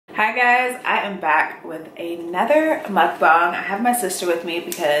Hi guys, I am back with another mukbang. I have my sister with me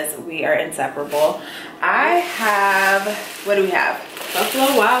because we are inseparable. I have, what do we have?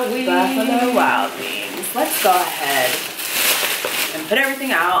 Buffalo Wild Wings. Buffalo Wild Wings. Let's go ahead and put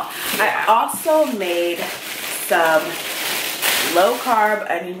everything out. I also made some low carb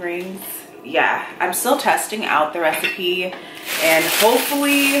onion rings. Yeah, I'm still testing out the recipe and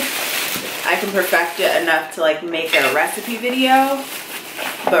hopefully I can perfect it enough to like make a recipe video.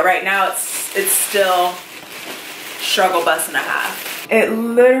 But right now it's still struggle bus and a half. It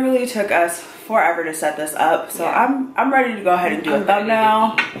literally took us forever to set this up, so yeah. I'm ready to go ahead and do a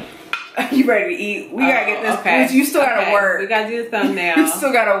thumbnail. You ready to eat? We gotta get this. Okay. You still gotta work. We gotta do the thumbnail. You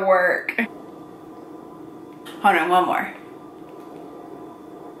still gotta work. Hold on, one more.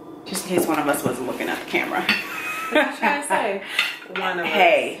 Just in case one of us wasn't looking at the camera. What you trying to say? One of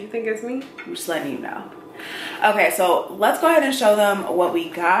us. You think it's me? I'm just letting you know. Okay, so let's go ahead and show them what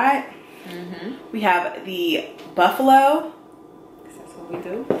we got. We have the buffalo. That's what we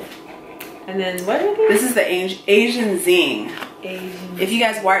do. And then what are these? This is the Asian zing. Asian. If you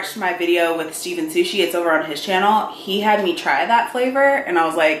guys watched my video with Steven Sushi, it's over on his channel. He had me try that flavor and I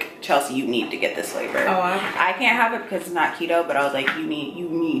was like, Chelsea, you need to get this flavor. Oh, wow. I can't have it because it's not keto, but I was like, you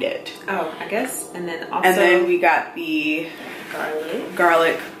need it. Oh, I guess. And then also, and then we got the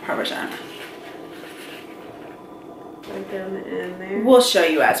garlic parmesan. Right down the end there. We'll show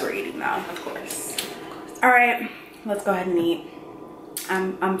you as we're eating though. Of course. All right, let's go ahead and eat.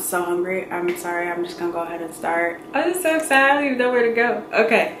 I'm so hungry. I'm sorry. I'm just gonna go ahead and start. I'm just so excited. I don't even know where to go.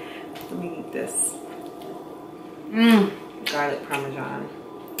 Okay, let me eat this. Garlic parmesan.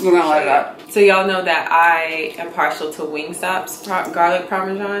 You're gonna like that. So y'all know that I am partial to Wingstop's garlic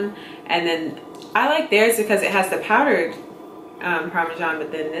parmesan, and then I like theirs because it has the powdered parmesan,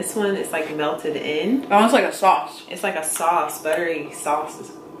 but then this one is like melted in. That one's like a sauce. It's like a sauce, buttery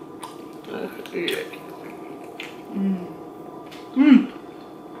sauce.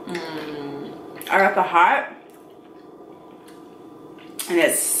 I got the hot, and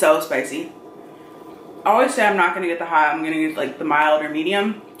it's so spicy. I always say I'm not gonna get the hot. I'm gonna get like the mild or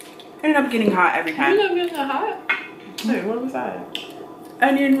medium. I ended up getting hot every time. You not getting the hot? Wait, what was that?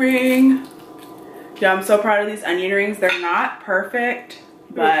 Onion ring. Yeah, I'm so proud of these onion rings. They're not perfect,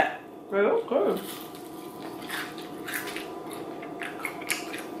 but oh, good.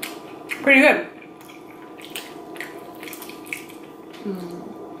 Pretty good.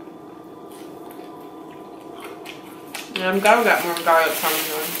 Yeah, I'm glad we got more garlic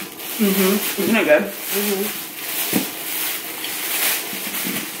parmesan. Isn't it good?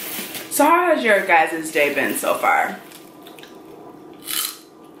 So how has your guys' day been so far?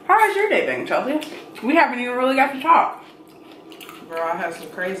 How has your day been, Chelsea? We haven't even really got to talk. Bro, I had some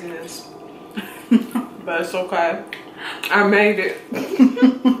craziness. But it's okay. I made it.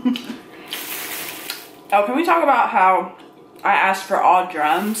 Oh, can we talk about how I asked for all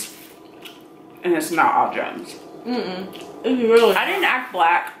drums and it's not all drums? It's really. I didn't act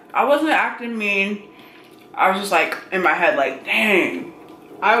black. I wasn't acting mean. I was just like in my head like, dang.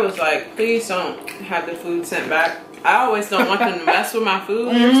 I was like, please don't have the food sent back. I always don't want them to mess with my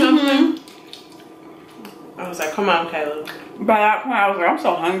food or something. I was like, come on, Kayla. By that point, I was like, I'm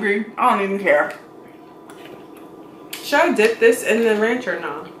so hungry. I don't even care. Should I dip this in the ranch or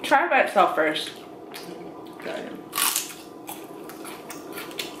no? Try it by itself first. Okay.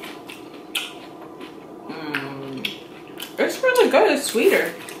 It's really good. It's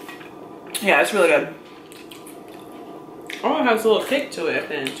sweeter. Yeah, it's really good. Oh, it has a little kick to it at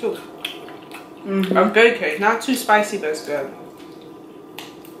the end too. A good kick. Not too spicy, but it's good.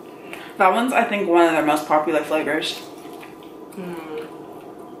 That one's, I think, one of their most popular flavors.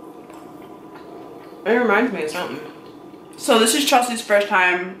 It reminds me of something. So this is Chelsea's first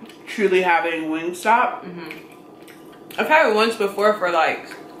time truly having Wingstop. I've had it once before for like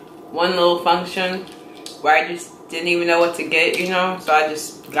one little function where I just didn't even know what to get, you know? So I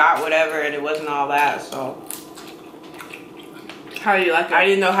just got whatever and it wasn't all that, so. How do you like it? I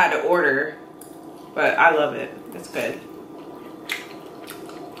didn't know how to order, but I love it. It's good.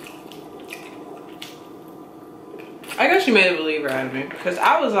 I guess you made a believer out of me because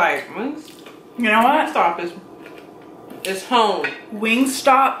I was like, you know what? Wingstop is home.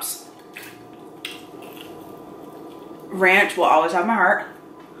 Wingstop's ranch will always have my heart.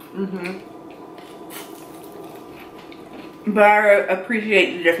 But I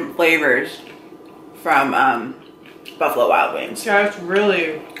appreciate the different flavors from Buffalo Wild Wings. Yeah, it's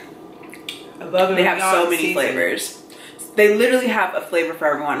really above and They have beyond so many season. flavors. They literally have a flavor for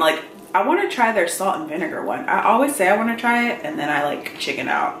everyone. Like, I want to try their salt and vinegar one. I always say I want to try it, and then I like chicken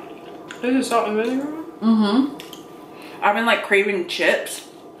out. Is it salt and vinegar one? I've been like craving chips.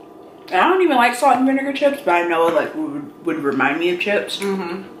 And I don't even like salt and vinegar chips, but I know it like would remind me of chips.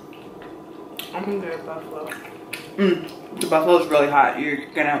 I'm gonna get buffalo. The buffalo is really hot. You're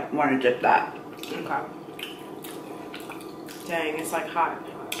gonna want to dip that. Okay. Dang, it's like hot.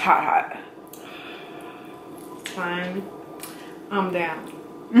 Hot. It's fine. I'm down.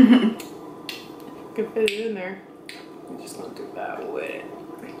 Could fit it in there. I'm just gonna do that with it.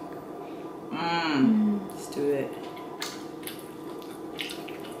 Let's do it.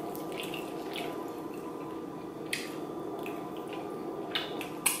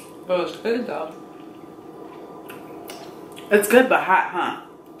 Oh, it's good though. It's good, but hot, huh?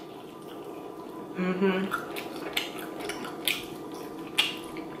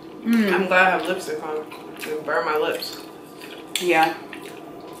 I'm glad I have lipstick on. It'll burn my lips. Yeah.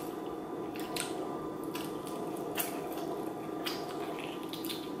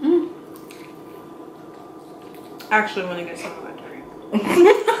 I actually want to get some of that drink.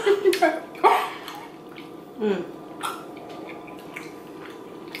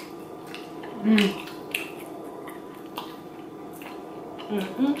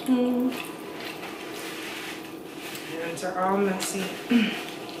 Hands are all messy.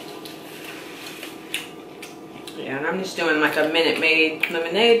 Yeah, and I'm just doing like a Minute Maid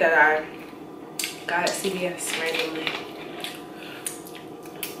lemonade that I got at CVS randomly.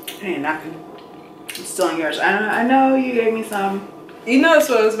 Hey, knocking. I'm stealing yours. I know you gave me some. You know that's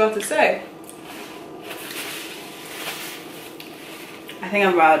what I was about to say. I think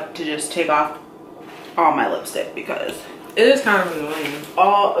I'm about to just take off all my lipstick because it is kind of annoying.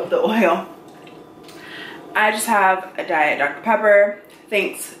 All of the oil. I just have a Diet Dr. Pepper.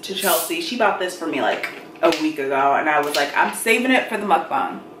 Thanks to Chelsea. She bought this for me like a week ago and I was like, I'm saving it for the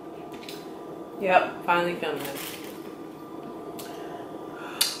mukbang. Yep, finally filmed it.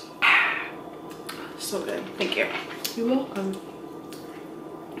 So good. Thank you. You're welcome.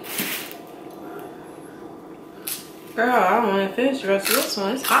 Girl, I don't want to finish the rest of this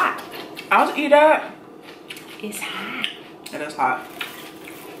one. It's hot. I'll eat it. It's hot. It is hot.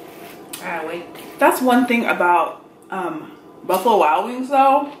 Alright, wait. That's one thing about Buffalo Wild Wings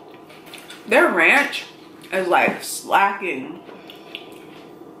though. Their ranch is like slacking.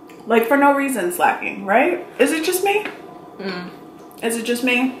 Like for no reason slacking, right? Is it just me? Is it just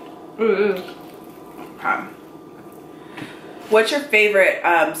me? Okay. What's your favorite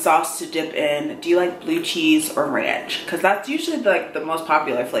sauce to dip in? Do you like blue cheese or ranch? Because that's usually like the most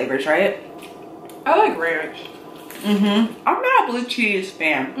popular flavors, right? I like ranch. I'm not a blue cheese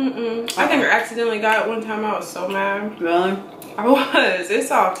fan. I think I accidentally got it one time. I was so mad. Really? I was.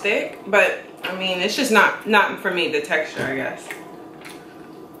 It's all thick, but I mean, it's just not for me. The texture, I guess.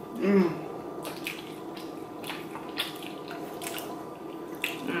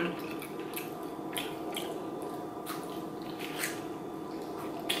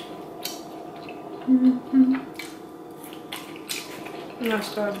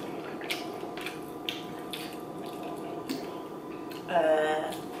 That's good.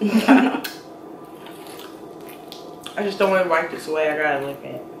 I just don't want to wipe this away. I gotta lick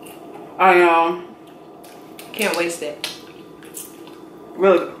it. I know. Can't waste it.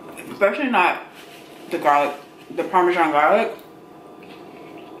 Really, especially not the garlic, the Parmesan garlic.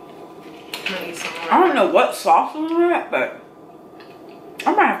 I don't know what sauce is in it, but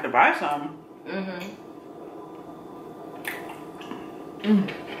I might have to buy some.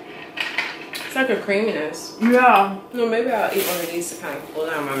 It's like a creaminess. Yeah. No, maybe I'll eat one of these to kind of cool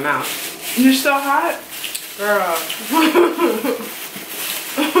down my mouth. You're still hot? Girl.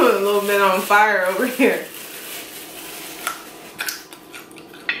 A little bit on fire over here.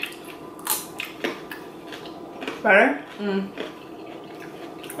 Better? I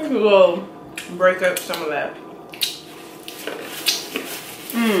could go break up some of that.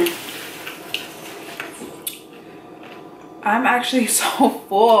 I'm actually so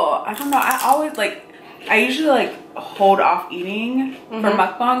full. I don't know. I usually like hold off eating for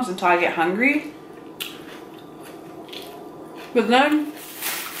mukbangs until I get hungry. But then,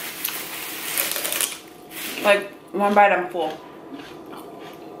 like, one bite I'm full.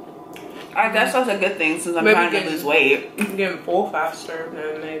 I guess that's a good thing since I'm trying to lose weight. Getting full faster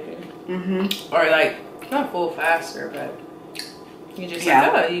than maybe. Or like, not full faster, but you just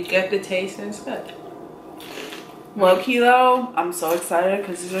like, oh, you get the taste and it's good. Low key though, I'm so excited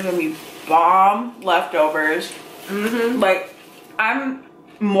because these are gonna be bomb leftovers. Like, I'm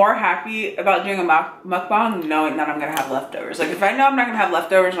more happy about doing a mukbang knowing that I'm gonna have leftovers. Like, if I know I'm not gonna have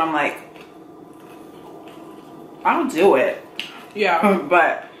leftovers, I'm like, I'll do it. Yeah.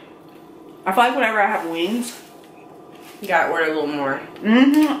 But I feel like whenever I have wings, you gotta order a little more.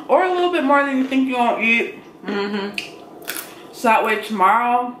 Or a little bit more than you think you won't eat. So that way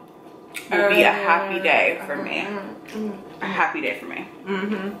tomorrow, will be a happy day for me. A happy day for me.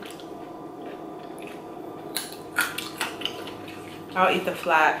 I'll eat the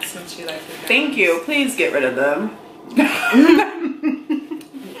flats since you like the drums. Thank you. Please get rid of them.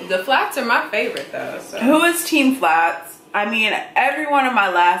 The flats are my favorite though. So. Who is team flats? I mean, everyone in my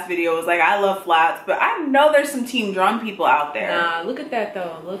last video was like, I love flats, but I know there's some team drum people out there. Nah, look at that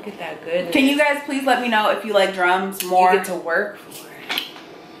though. Look at that goodness. Can you guys please let me know if you like drums more? You get to work for it.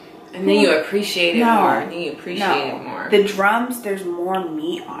 And then you appreciate it more. And then you appreciate it more. The drums, there's more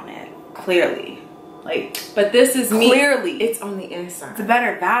meat on it. Clearly. Like, but this is clearly meat. It's on the inside. It's a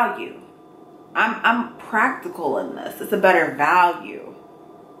better value. I'm practical in this. It's a better value.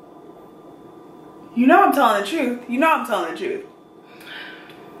 You know I'm telling the truth. You know I'm telling the truth.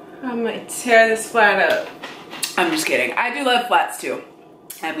 I'm gonna tear this flat up. I'm just kidding. I do love flats too.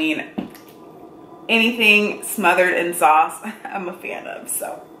 I mean, anything smothered in sauce, I'm a fan of.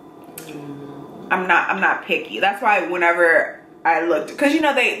 So I'm not picky. That's why whenever I looked, because you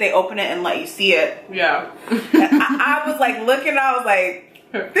know they open it and let you see it. Yeah. I was like looking. I was like,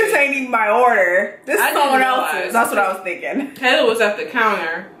 this ain't even my order. This is someone else's. That's what I was thinking. Taylor was at the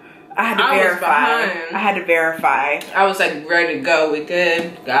counter. I had to verify. I had to verify. I was like ready to go. We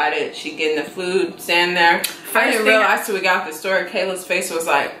good. Got it. She getting the food. Standing there. I didn't realize till we got to the store. Kayla's face was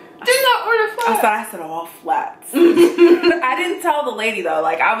like, did not order flats. I said all flats. I didn't tell the lady though.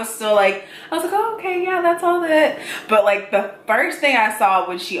 Like I was still like, I was like, oh, okay, yeah, that's all that. But like the first thing I saw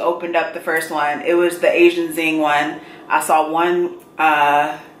when she opened up the first one, it was the Asian Zing one. I saw one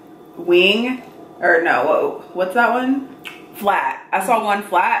wing, or no, what's that one? Flat. I saw one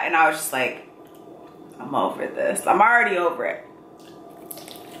flat and I was just like, I'm over this. I'm already over it.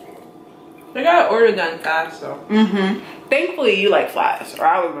 They got order done fast though. Thankfully you like flats or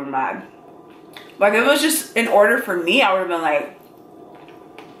I would have been mad. Like if it was just in order for me, I would have been like,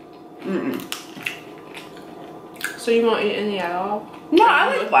 So you won't eat any at all? No,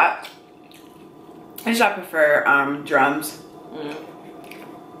 I like flats. I just prefer drums.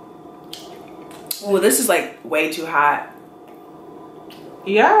 Oh, this is like way too hot.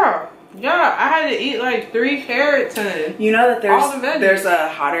 Yeah, I had to eat like 3 carrots and you know that there's a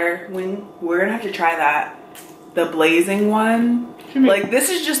hotter wing. We're gonna have to try that, the blazing one. Like this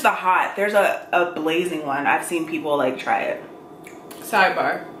is just the hot. There's a blazing one. I've seen people like try it.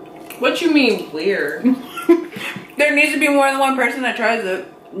 Sidebar, what you mean weird? There needs to be more than one person that tries it.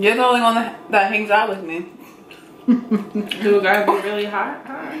 You're the only one that hangs out with me. Do it gotta be really hot?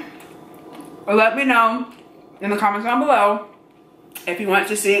 Or let me know in the comments down below if you want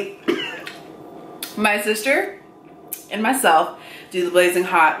to see my sister and myself do the blazing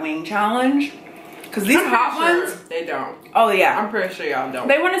hot wing challenge. Because these hot ones, they don't. Oh yeah, I'm pretty sure y'all don't.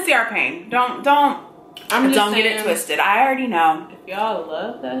 They want to see our pain. Don't get it twisted. I already know. If y'all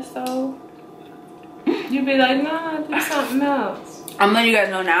love that though, you'd be like, nah, do something else. I'm letting you guys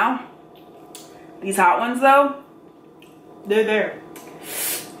know now. These hot ones though, they're there.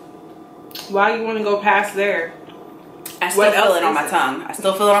 Why you want to go past there? I still feel it on my tongue. I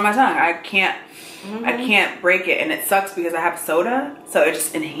still feel it on my tongue. I can't break it, and it sucks because I have soda, so it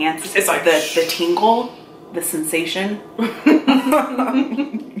just enhances. It's like the tingle, the sensation.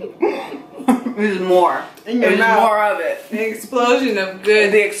 There's more. There's more of it. The explosion of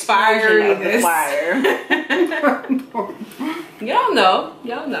good. The explosion of the fire. Y'all know.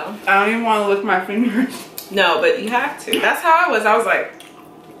 I don't even want to lick my fingers. No, but you have to. That's how I was. I was like,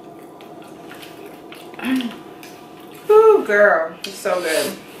 ooh, girl, it's so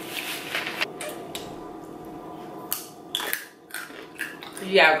good.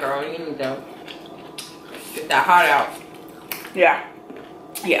 Yeah, girl, you need to get that hot out.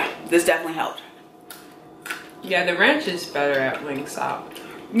 Yeah, this definitely helped. Yeah, the ranch is better at Wingstop.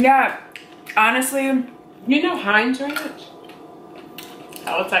 Yeah, honestly, you know Heinz ranch?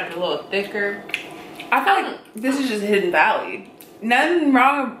 Oh, it's like a little thicker. I feel like this is just Hidden Valley. Nothing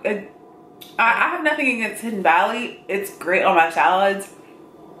wrong. I have nothing against Hidden Valley. It's great on my salads.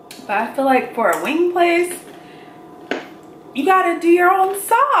 But I feel like for a wing place, you gotta do your own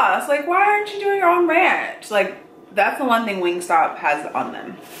sauce. Like, why aren't you doing your own ranch? Like, that's the one thing Wingstop has on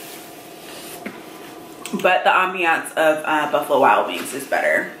them. But the ambiance of Buffalo Wild Wings is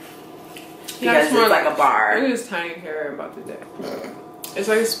better. Yeah, because it's like a bar. It is tiny hair about the day. It's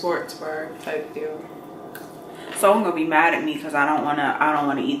like a sports bar type deal. Someone gonna be mad at me because I don't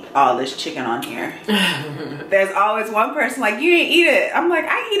wanna eat all this chicken on here. There's always one person like, you didn't eat it. I'm like,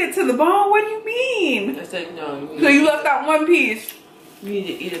 I eat it to the bone. What do you mean? I said no. So you left out one piece. You need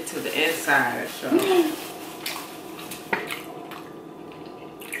to eat it to the inside. So.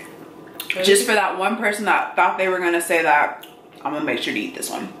 Just for that one person that thought they were gonna say that I'm gonna make sure to eat this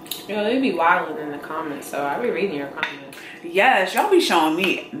one. Yo, they be wilding in the comments, so I be reading your comments. Yes, y'all be showing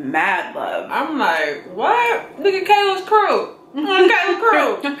me mad love. I'm like, what? Look at Kayla's crew. Look at Kayla's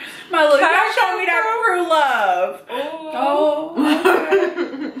crew. My little, y'all showing me that crew love. Oh.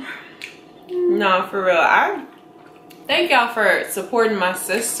 No, for real. I thank y'all for supporting my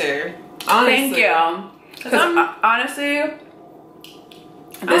sister. Honestly. Thank you. Because honestly,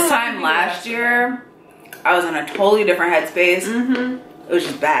 this time last year, I was in a totally different headspace. It was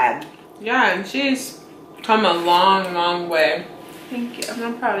just bad. Yeah, and she's come a long, long way. Thank you.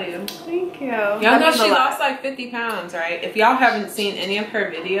 I'm proud of you. Thank you. Y'all know she lost like 50 pounds, right? If y'all haven't seen any of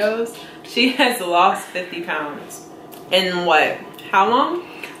her videos, she has lost 50 pounds. In what? How long?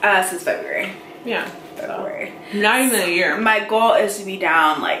 Since February. Yeah. February. Not even a year. My goal is to be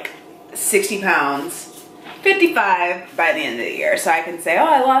down like 60 pounds. 55 by the end of the year. So I can say, oh,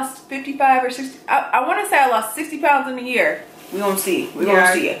 I lost 55 or 60. I want to say I lost 60 pounds in a year. We gonna see. We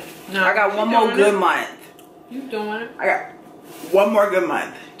gonna see it. No, I got one more good month. You doing it? I got one more good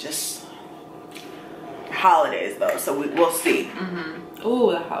month. Just holidays though, so we'll see.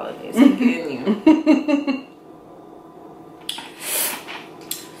 Ooh, the holidays. I'm getting you.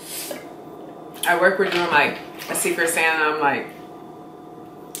 At work, we're doing like a Secret Santa. I'm like,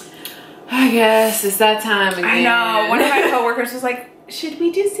 I guess it's that time again. I know. One of my coworkers was like, should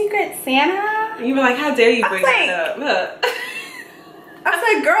we do Secret Santa? You were like, how dare you bring that up? Look. I was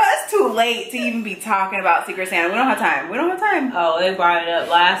like, girl, it's too late to even be talking about Secret Santa. We don't have time. We don't have time. Oh, they brought it up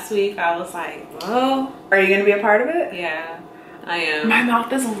last week. I was like, well. Are you going to be a part of it? Yeah, I am. My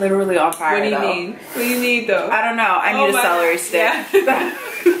mouth is literally on fire. What do you need? What do you need though? I don't know. I need a celery stick. Yeah.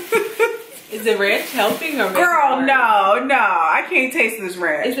 Is the ranch helping or girl, no. I can't taste this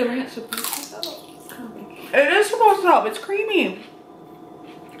ranch. Is the ranch supposed to help? It is supposed to help. It's creamy.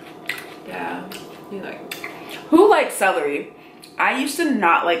 Yeah. You like. Who likes celery? I used to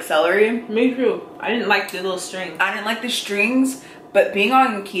not like celery. Me too. I didn't like the little strings. I didn't like the strings, but being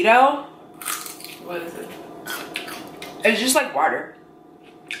on keto. What is it? It's just like water.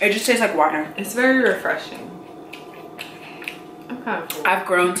 It just tastes like water. It's very refreshing. I'm kind of full. I've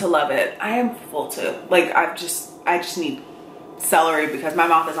grown to love it. I am full too. Like I just need celery because my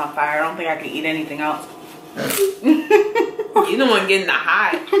mouth is on fire. I don't think I can eat anything else. You don't want to get in the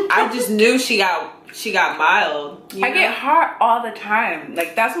hot. I just knew she got mild. I get hot all the time.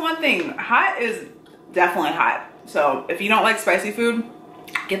 Like that's one thing. Hot is definitely hot. So if you don't like spicy food,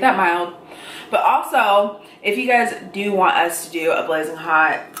 get that mild. But also, if you guys do want us to do a blazing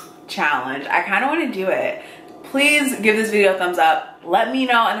hot challenge, I kind of want to do it. Please give this video a thumbs up. Let me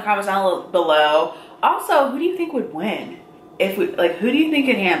know in the comments down below. Also, who do you think would win? If we like, who do you think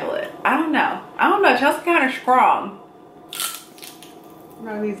could handle it? I don't know. Chelsea's kind of strong.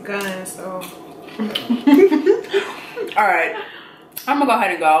 Bro, he's gunning, so. Alright, I'm gonna go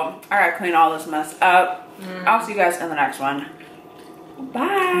ahead and go. I gotta clean all this mess up. I'll see you guys in the next one. Bye.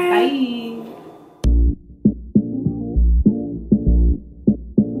 Bye.